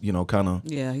 3000, you know, kind of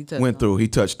went through. He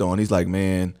touched on. He's like,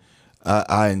 man,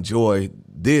 I enjoy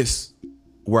this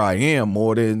where I am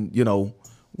more than, you know,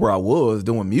 where I was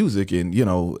doing music. And, you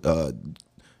know,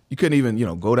 you couldn't even, you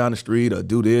know, go down the street or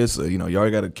do this. Or, you know, you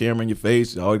already got a camera in your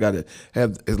face. You always got to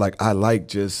have, it's like, I like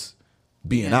just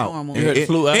being out.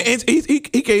 And he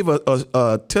gave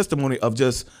a testimony of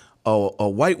just a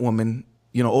white woman,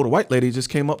 you know, older white lady just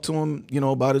came up to him, you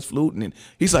know, about his flute. And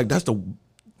he's like, that's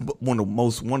one of the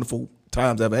most wonderful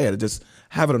times I've ever had. Just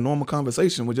having a normal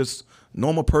conversation with just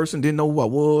normal person, didn't know who I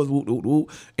was. And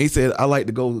he said, I like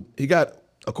to go, he got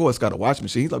a wash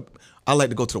machine. He's like, I like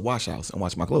to go to the wash house and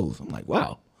wash my clothes. I'm like,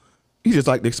 wow. He just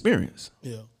like the experience.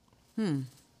 Yeah.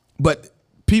 But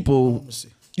people,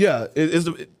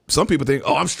 some people think,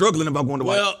 oh, I'm struggling about going to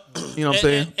wash. You know what I'm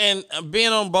saying? And being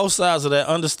on both sides of that,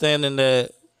 understanding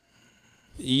that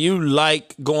you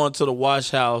like going to the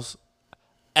wash house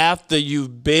after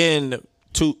you've been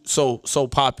so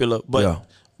popular,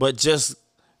 but just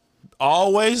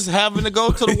always having to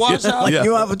go to the wash house. You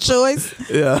don't have a choice.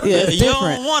 You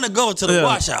don't want to go to the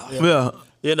wash house.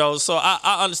 You know, so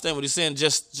I understand what he's saying.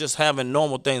 Just having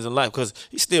normal things in life, because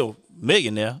he's still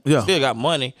millionaire. He still got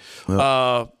money.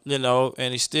 You know,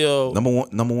 and he's still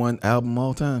number one album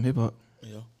all time, hip hop.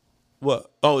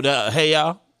 What? Oh, Hey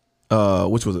Y'all.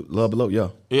 Which was it? Love Below.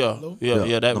 That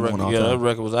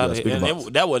record was out of here, and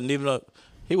that wasn't even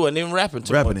he wasn't even rapping much.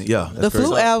 The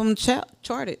Flute album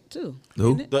charted too.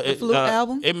 The Flute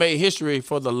album. It made history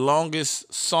for the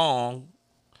longest song,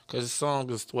 because the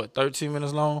song is 13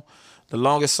 minutes long. The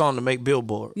longest song to make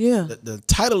Billboard. Yeah. The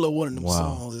title of one of them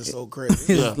songs is so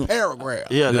crazy. It's a paragraph.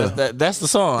 That's the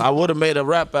song. I would have made a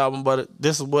rap album, but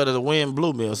this is where the wind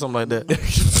blew me or something like that.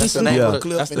 That's the name of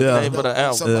the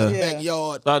album.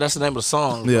 Backyard. No, that's the name of the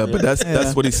song. Yeah, but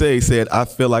that's what he said. He said, I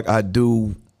feel like I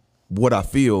do what I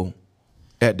feel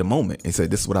at the moment. He said,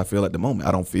 this is what I feel at the moment.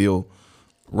 I don't feel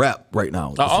rap right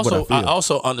now. I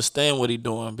also understand what he's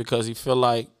doing, because he feel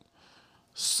like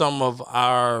some of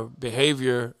our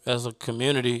behavior as a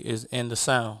community is in the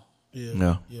sound.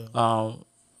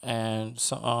 And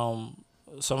some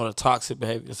of the toxic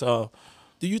behavior. So,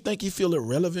 do you think he feel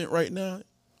irrelevant right now?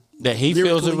 That he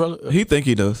feels irrelevant? He think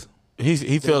he does.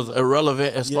 He feels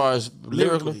irrelevant as far as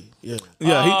lyrically. He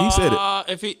said it.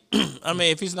 If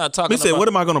he's not talking, he said, "What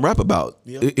am I going to rap about?"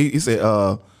 He said,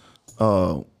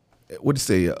 "What did he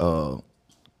say?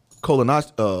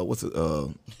 What's it?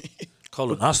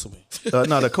 Colonoscopy.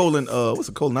 The colon. What's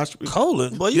a colonoscopy?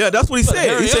 Colon. Boy, that's what he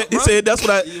said. He said that's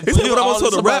what I. He said what I'm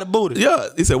supposed to rap. Yeah.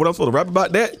 He said what I'm supposed to rap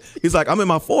about that. He's like, I'm in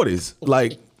my 40s.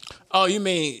 Like. Oh, you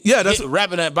mean? That's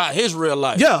rapping about his real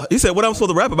life. Yeah. He said what I'm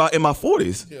supposed to rap about in my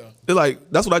 40s. Yeah. He's like,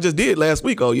 that's what I just did last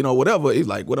week. Or whatever. He's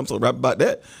like, what I'm supposed to rap about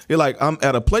that. He's like, I'm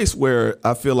at a place where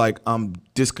I feel like I'm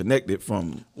disconnected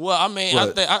from. Well, I mean,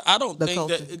 I don't think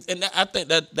culture. I think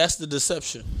that's the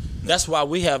deception. That's why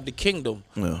we have the kingdom,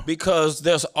 because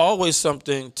there's always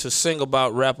something to sing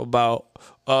about, rap about,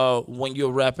 when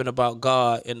you're rapping about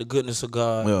God and the goodness of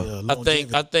God.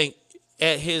 I think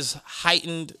at his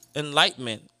heightened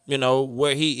enlightenment,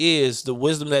 where he is, the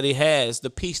wisdom that he has,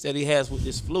 the peace that he has with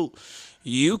this flute,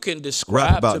 you can describe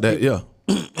rap about that,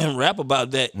 and rap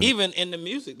about that. Even in the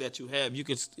music that you have, you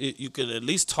could at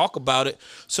least talk about it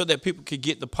so that people could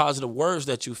get the positive words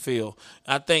that you feel.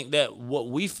 I think that what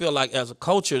we feel like as a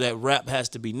culture, that rap has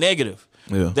to be negative.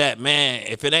 That, man,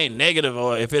 if it ain't negative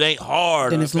or if it ain't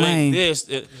hard, then or it's if it lame. ain't this,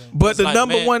 but the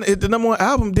number one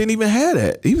album didn't even have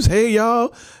that. He was, hey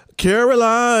y'all,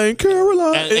 Caroline,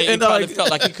 and he probably felt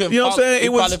like he couldn't. You know what I'm saying? He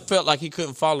probably felt like he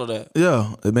couldn't follow that.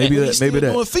 Yeah, maybe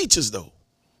that. Doing features though.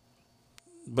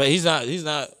 But he's not.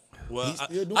 Well,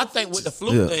 I think with the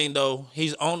flute thing though,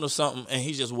 he's on to something, and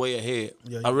he's just way ahead.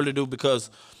 I really do, because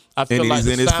I feel like he's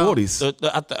in his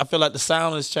 40s. I feel like the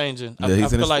sound is changing. Yeah, he's I in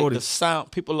feel his like 40s. the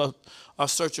sound, people are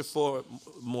searching for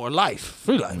more life,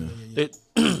 free life. It's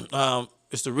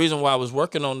the reason why I was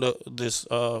working on this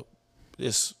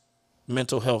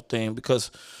mental health thing,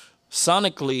 because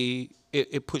sonically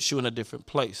it puts you in a different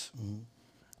place.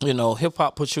 Hip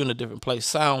hop puts you in a different place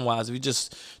sound wise. If you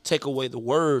just take away the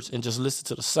words and just listen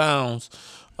to the sounds,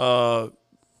 we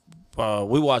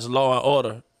watch Law and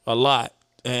Order a lot,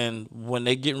 and when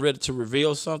they getting ready to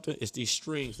reveal something, it's these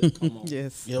strings that come on.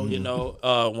 Yes.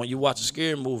 When you watch a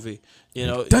scary movie,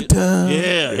 Dun-dun.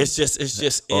 it's just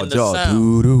in the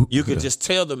sound. You could just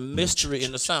tell the mystery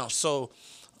in the sound. So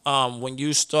when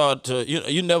you start to,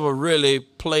 you never really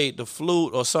played the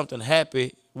flute or something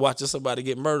happy watching somebody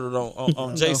get murdered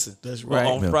on Jason. That's right.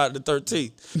 On Friday the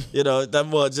 13th. That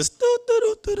was just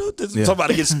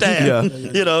somebody get stabbed.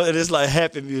 And it's like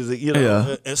happy music,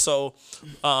 And so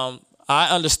I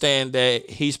understand that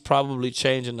he's probably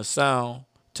changing the sound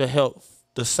to help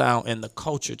the sound and the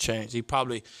culture change. He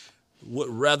probably would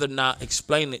rather not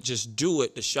explain it, just do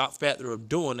it, the shock factor of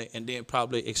doing it, and then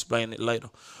probably explain it later.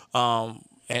 And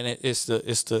it's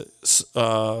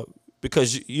the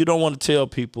because you don't want to tell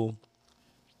people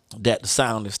that the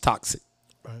sound is toxic,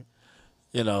 right?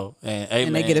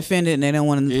 And they get offended and they don't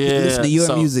want to listen to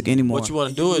your music anymore. What you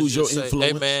want to do is just say,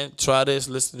 "Hey man, try this,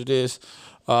 listen to this."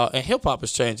 And hip hop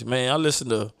is changing, man. I listen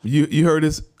to you heard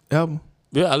this album?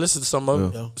 Yeah, I listened to some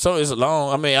of it. Some of it's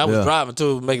long. I mean, I was driving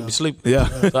too, making me sleepy. Yeah,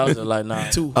 so I was just like, nah.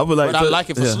 But I like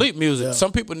it for sleep music. Yeah.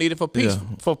 Some people need it for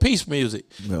peace music.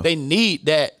 Yeah. They need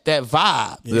that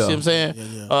vibe. You see what I'm saying?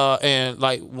 Yeah. And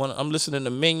like when I'm listening to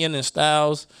Minion and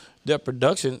Styles, their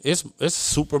production it's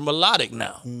super melodic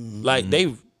now. Mm-hmm. Like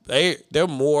they're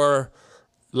more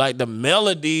like the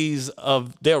melodies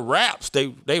of their raps.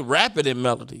 They rap it in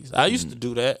melodies. I used to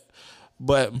do that,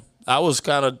 but I was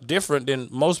kind of different than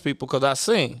most people because I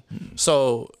sing.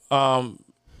 So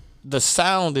the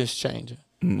sound is changing.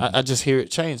 I just hear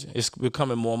it changing. It's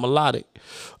becoming more melodic.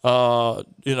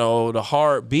 The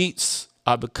hard beats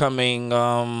are becoming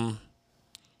a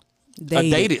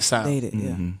dated sound. Dated,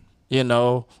 yeah.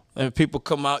 And people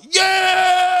come out,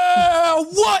 yeah,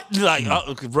 what? Like,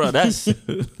 bro, that's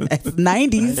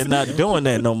 90s. They're not doing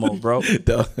that no more, bro.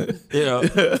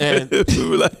 And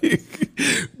people like,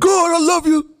 God, I love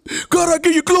you. God, I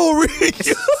give you glory.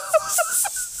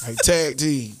 Like tag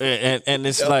team. And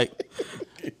it's like,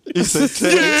 it's a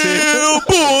tag team.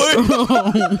 Boy.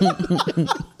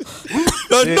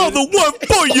 Another one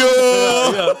for you.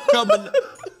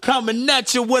 Coming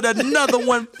at you with another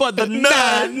one for the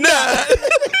 9-9.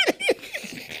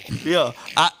 Yeah.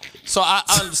 So I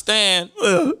understand.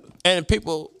 And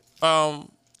people, I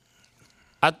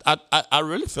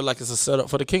really feel like it's a setup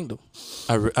for the kingdom.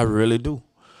 I really do.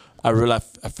 I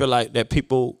feel like that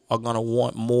people are gonna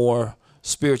want more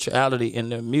spirituality in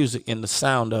their music, in the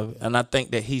sound of it, and I think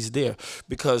that he's there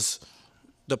because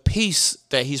the peace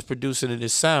that he's producing in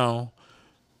his sound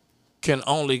can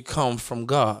only come from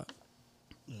God.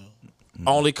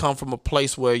 Only come from a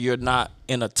place where you're not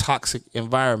in a toxic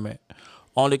environment.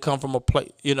 Only come from a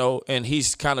place, and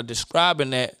he's kind of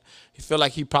describing that. He feel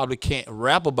like he probably can't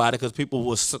rap about it because people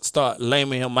will start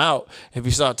laming him out if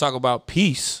he start talking about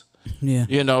peace. Yeah.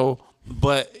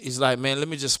 But he's like, man, let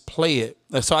me just play it.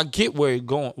 And so I get where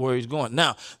he's going.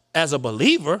 Now, as a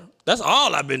believer, that's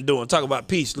all I've been doing, talking about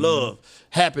peace, love,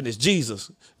 happiness, Jesus,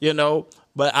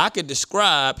 But I could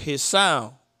describe his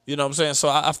sound, you know what I'm saying? So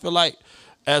I feel like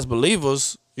as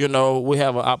believers, we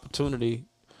have an opportunity.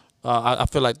 I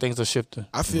feel like things are shifting.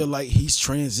 I feel like he's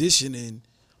transitioning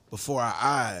before our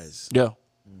eyes. Yeah.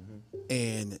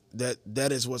 And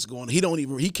that is what's going on.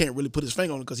 He can't really put his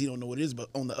finger on it because he don't know what it is. But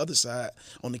on the other side,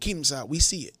 on the kingdom side, we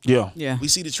see it. Yeah. We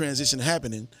see the transition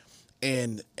happening,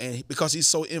 and because he's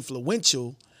so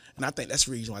influential, and I think that's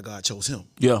the reason why God chose him.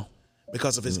 Yeah.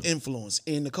 Because of his influence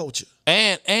in the culture.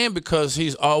 And because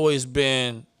he's always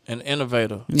been an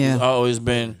innovator. Yeah. He's always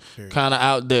been kind of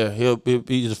out there. He'll be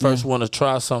the first one to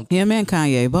try something. Him and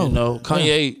Kanye both.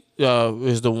 Kanye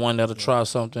is the one that'll try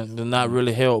something. They're not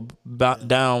really held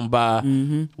down by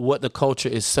what the culture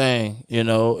is saying,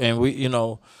 and we,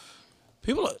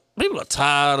 people are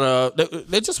tired of,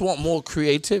 they just want more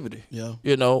creativity. Yeah.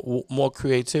 More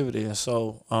creativity. And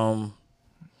so,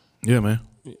 yeah, man.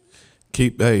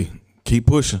 Keep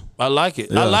pushing. I like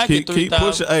it. Yeah, I like it. Keep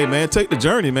pushing. Hey, man, take the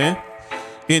journey, man.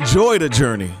 Enjoy the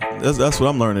journey. That's what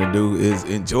I'm learning to do is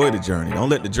enjoy the journey. Don't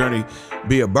let the journey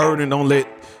be a burden.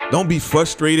 Don't be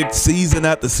frustrated season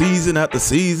after season after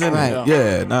season. Right.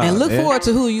 And look forward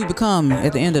to who you become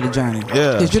at the end of the journey.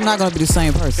 Yeah. Because you're not going to be the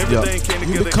same person.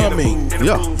 You becoming.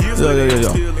 Yeah.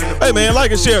 Hey, man,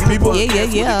 like and share, people.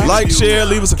 Yeah. Like, share,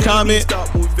 leave us a comment.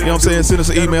 You know what I'm saying? Send us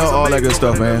an email, all that good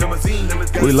stuff, man.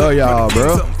 We love y'all,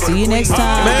 bro. See you next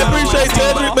time. Man, appreciate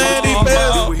Tedrick, man. He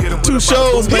passed 2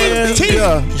 shows, man.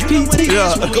 Yeah.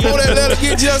 Come on, let us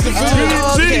get Justin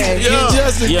Fields. Get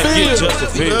Justin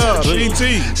Fields.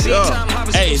 GT.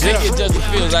 Hey, they get Justin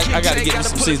Fields. I got to get me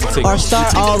some season tickets. Or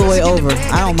start all the way over.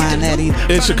 I don't mind that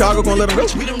either. Is Chicago gonna let him go?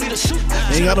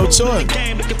 They ain't got no choice.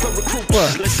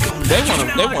 What?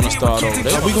 They want to start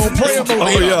over. We gonna pray about it.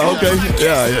 Oh yeah, okay.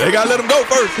 Yeah. They gotta let him go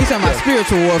first. He's talking about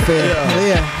spiritual warfare.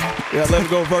 Yeah, let him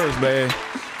go first, man.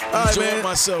 All right, Enjoying man.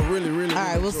 myself, really. All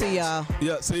right, we'll see y'all.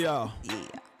 Yeah, see y'all. Yeah.